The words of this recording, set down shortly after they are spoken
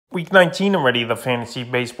Week 19 already of the fantasy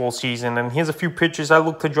baseball season, and here's a few pitchers I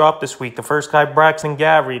look to drop this week. The first guy, Braxton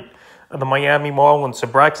Garrett of the Miami Marlins. So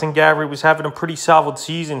Braxton Garrett was having a pretty solid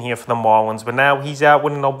season here for the Marlins, but now he's out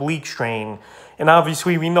with an oblique strain. And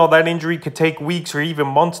obviously, we know that injury could take weeks or even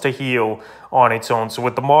months to heal on its own. So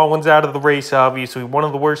with the Marlins out of the race, obviously, one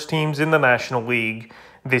of the worst teams in the National League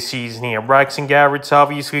this season here. Braxton Garrett's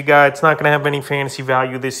obviously a guy that's not going to have any fantasy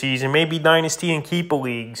value this season. Maybe dynasty and keeper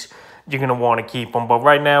leagues, you're going to want to keep him. But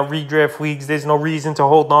right now, redraft leagues, there's no reason to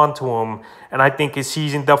hold on to him. And I think his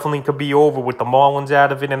season definitely could be over with the Marlins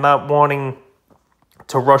out of it and not wanting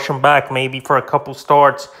to rush him back maybe for a couple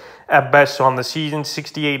starts at best on the season.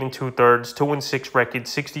 68 2/3, 2-6 record,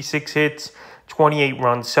 66 hits, 28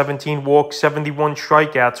 runs, 17 walks, 71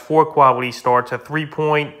 strikeouts, 4 quality starts, a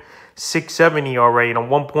 3.67 ERA, and a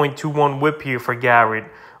 1.21 whip here for Garrett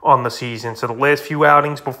on the season. So the last few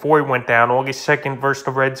outings before he went down, August 2nd versus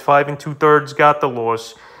the Reds, 5 2/3, got the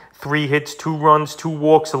loss. 3 hits, 2 runs, 2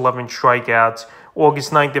 walks, 11 strikeouts.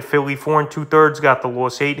 August 9th at Philly, 4 2/3, got the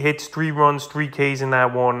loss. 8 hits, 3 runs, 3 Ks in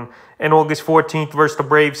that one. And August 14th versus the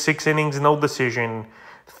Braves, 6 innings, no decision.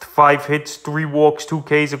 5 hits, 3 walks, 2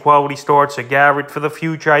 Ks, a quality start. So Garrett, for the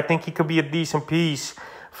future, I think he could be a decent piece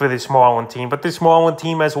for this Marlin team. But this Marlin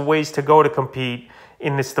team has a ways to go to compete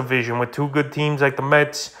in this division with 2 good teams like the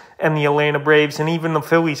Mets and the Atlanta Braves, and even the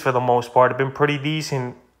Phillies for the most part have been pretty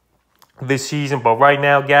decent this season. But right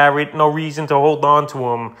now, Garrett, no reason to hold on to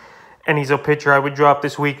him, and he's a pitcher I would drop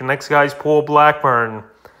this week. The next guy is Paul Blackburn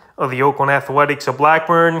of the Oakland Athletics. So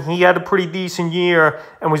Blackburn, he had a pretty decent year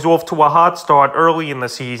and was off to a hot start early in the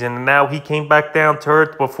season, and now he came back down to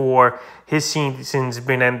earth before his season's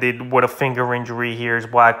been ended with a finger injury. Here's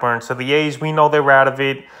Blackburn. So the A's, we know they're out of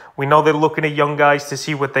it. We know they're looking at young guys to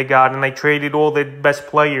see what they got, and they traded all their best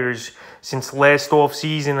players since last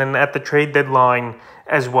offseason and at the trade deadline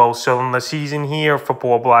as well. So in the season here for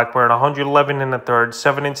Paul Blackburn, 111 1/3,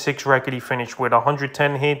 7-6 record he finished with,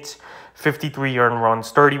 110 hits, 53 earned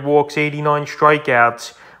runs, 30 walks, 89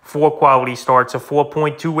 strikeouts, 4 quality starts, a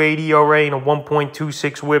 4.28 ERA, and a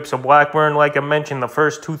 1.26 whip. So Blackburn, like I mentioned, the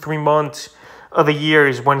first 2-3 months of the year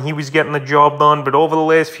is when he was getting the job done. But over the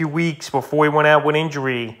last few weeks before he went out with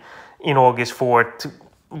injury in August 4th,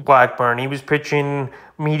 Blackburn, he was pitching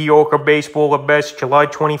mediocre baseball at best. July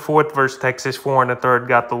 24th versus Texas, 4 1/3,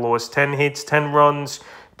 got the loss. 10 hits, 10 runs,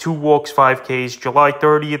 2 walks, 5 Ks. July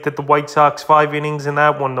 30th at the White Sox, 5 innings in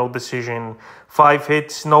that one, no decision. 5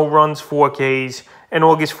 hits, no runs, 4 Ks. And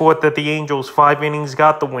August 4th at the Angels, 5 innings,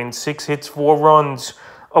 got the win. 6 hits, 4 runs,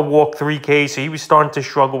 a walk, 3 Ks. So he was starting to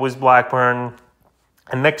struggle with Blackburn.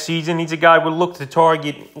 And next season, he's a guy we'll look to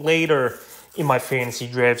target later in my fantasy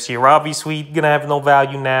drafts here. Obviously, going to have no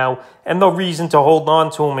value now and no reason to hold on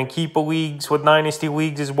to him in keeper leagues with dynasty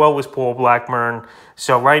leagues as well as Paul Blackburn.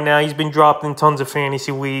 So right now, he's been dropped in tons of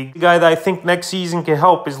fantasy leagues. The guy that I think next season can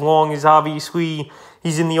help as long as obviously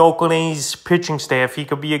he's in the Oakland A's pitching staff. He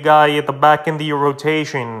could be a guy at the back end of your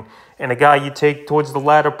rotation and a guy you take towards the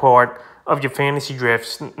latter part of your fantasy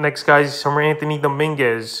drafts. Next guy is Seranthony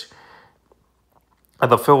Dominguez of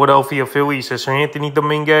the Philadelphia Phillies. So Seranthony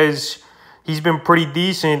Dominguez, he's been pretty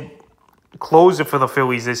decent closer for the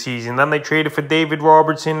Phillies this season. Then they traded for David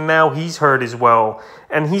Robertson, and now he's hurt as well.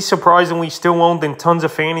 And he's surprisingly still owned in tons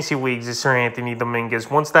of fantasy leagues as Seranthony Dominguez.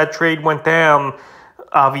 Once that trade went down,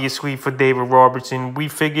 obviously for David Robertson, we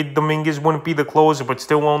figured Dominguez wouldn't be the closer, but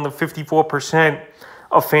still owned the 54%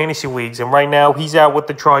 of fantasy leagues. And right now, he's out with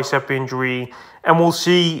the tricep injury, and we'll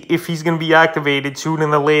see if he's going to be activated sooner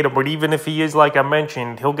than later. But even if he is, like I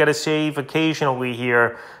mentioned, he'll get a save occasionally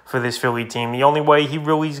here for this Philly team. The only way he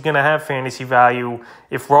really is going to have fantasy value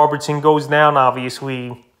if Robertson goes down,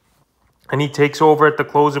 obviously, and he takes over at the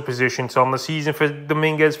closer position. So on the season for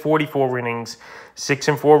Dominguez, 44 innings,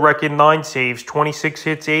 6-4 record, 9 saves, 26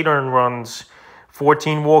 hits, 8 earned runs,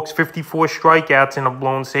 14 walks, 54 strikeouts, and a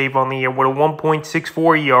blown save on the year with a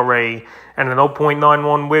 1.64 ERA and an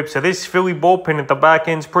 0.91 whip. So this Philly bullpen at the back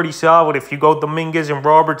end is pretty solid if you go Dominguez and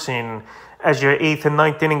Robertson as your 8th and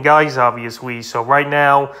 9th inning guys, obviously. So right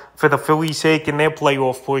now, for the Phillies' sake and their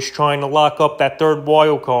playoff push, trying to lock up that third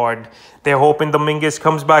wild card, they're hoping Dominguez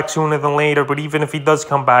comes back sooner than later. But even if he does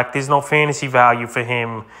come back, there's no fantasy value for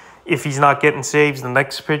him if he's not getting saves. The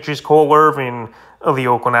next pitcher is Cole Irvin of the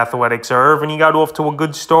Oakland Athletics. So Irvin, he got off to a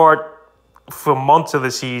good start for months of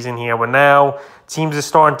the season here, but now teams are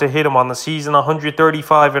starting to hit him on the season.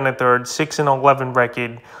 135 1/3, 6-11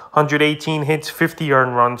 record, 118 hits, 50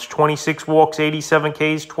 earned runs, 26 walks, 87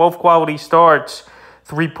 Ks, 12 quality starts,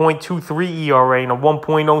 3.23 ERA, and a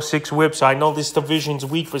 1.06 whip. So I know this division's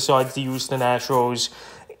weak besides the Houston Astros.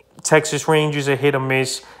 Texas Rangers are hit or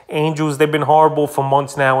miss. Angels, they've been horrible for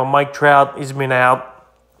months now, and Mike Trout has been out.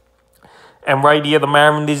 And right here, the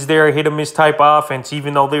Mariners, they're a hit-or-miss type offense,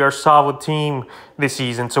 even though they are a solid team this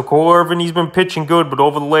season. So Cole Irvin, he's been pitching good, but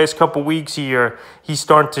over the last couple weeks here, he's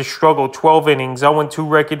starting to struggle. 12 innings, 0-2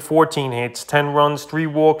 record, 14 hits, 10 runs, 3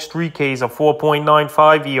 walks, 3 Ks, a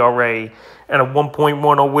 4.95 ERA, and a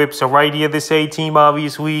 1.10 whip. So right here, this A team,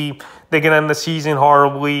 obviously, they're going to end the season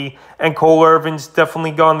horribly. And Cole Irvin's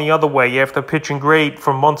definitely gone the other way after pitching great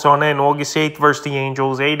for months on end. August 8th versus the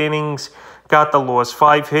Angels, 8 innings, got the loss,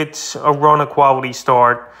 5 hits, a run, a quality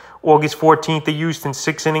start. August 14th at Houston,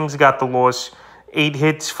 6 innings, got the loss, 8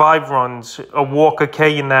 hits, 5 runs, a walk, a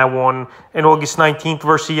K in that one. And August 19th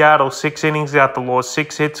versus Seattle, 6 innings, got the loss,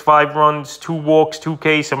 6 hits, 5 runs, 2 walks, 2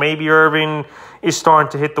 Ks. So maybe Irvin is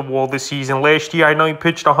starting to hit the wall this season. Last year, I know he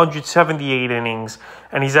pitched 178 innings,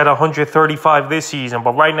 and he's at 135 this season.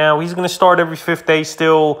 But right now, he's going to start every 5th day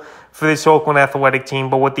still for this Oakland Athletic team.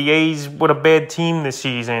 But with the A's, with a bad team this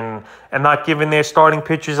season and not giving their starting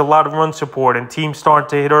pitchers a lot of run support and teams starting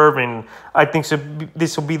to hit Irvin, I think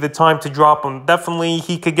this will be the time to drop him. Definitely,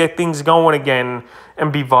 he could get things going again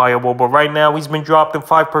and be viable. But right now, he's been dropped in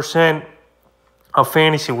 5% of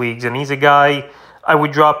fantasy leagues, and he's a guy I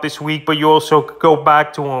would drop this week, but you also could go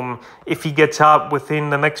back to him if he gets hot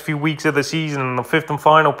within the next few weeks of the season. And the 5th and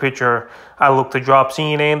final pitcher I look to drop,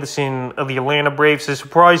 Ian Anderson of the Atlanta Braves. It's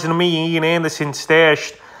surprising to me, Ian Anderson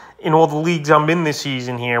stashed in all the leagues I'm in this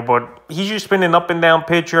season here, but he's just been an up-and-down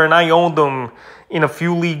pitcher, and I owned him in a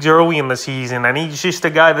few leagues early in the season, and he's just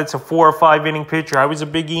a guy that's a 4 or 5 inning pitcher. I was a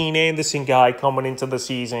big Ian Anderson guy coming into the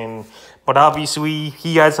season, but obviously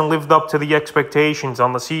he hasn't lived up to the expectations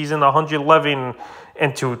on the season. 111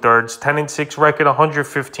 and 2/3, 10-6 record,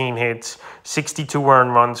 115 hits, 62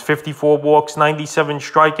 earned runs, 54 walks, 97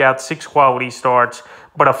 strikeouts, 6 quality starts,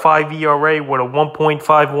 but a 5 ERA with a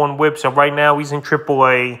 1.51 whip. So right now he's in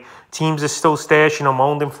AAA. Teams are still stashing him,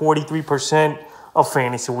 owned in 43% of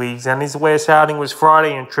fantasy leagues. And his last outing was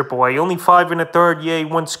Friday in AAA. Only 5 1/3. Yeah, he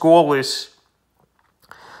went scoreless.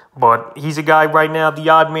 But he's a guy right now, the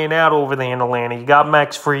odd man out over there in Atlanta. You got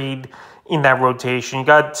Max Fried in that rotation. You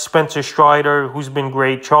got Spencer Strider, who's been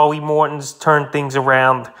great. Charlie Morton's turned things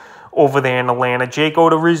around over there in Atlanta. Jake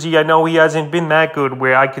Odorizzi, I know he hasn't been that good,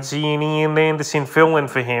 where I could see an Ian Anderson fill in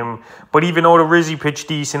for him. But even Odorizzi pitched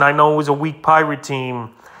decent. I know it was a weak Pirate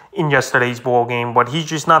team in yesterday's ball game, but he's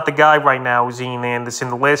just not the guy right now, is Ian Anderson.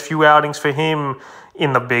 The last few outings for him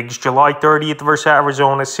in the bigs, July 30th versus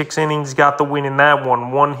Arizona, 6 innings, got the win in that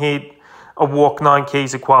one. 1 hit, a walk, 9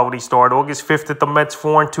 Ks, a quality start. August 5th at the Mets,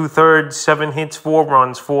 4 2/3, 7 hits, 4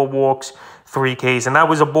 runs, 4 walks, 3 Ks. And that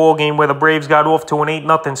was a ball game where the Braves got off to an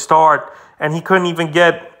 8-0 start, and he couldn't even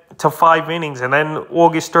get to 5 innings. And then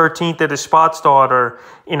August 13th at a spot starter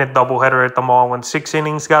in a doubleheader at the Marlins. 6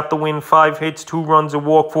 innings, got the win, 5 hits, 2 runs, a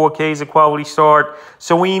walk, 4 Ks, a quality start.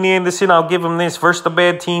 So Ian Anderson, I'll give him this. Versus the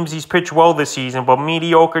bad teams, he's pitched well this season, but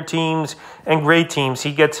mediocre teams and great teams,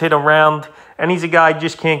 he gets hit around. And he's a guy I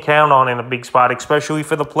just can't count on in a big spot, especially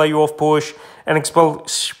for the playoff push and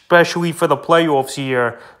especially for the playoffs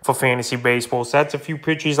here for fantasy baseball. So that's a few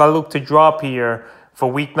pitches I look to drop here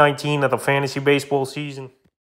for Week 19 of the fantasy baseball season.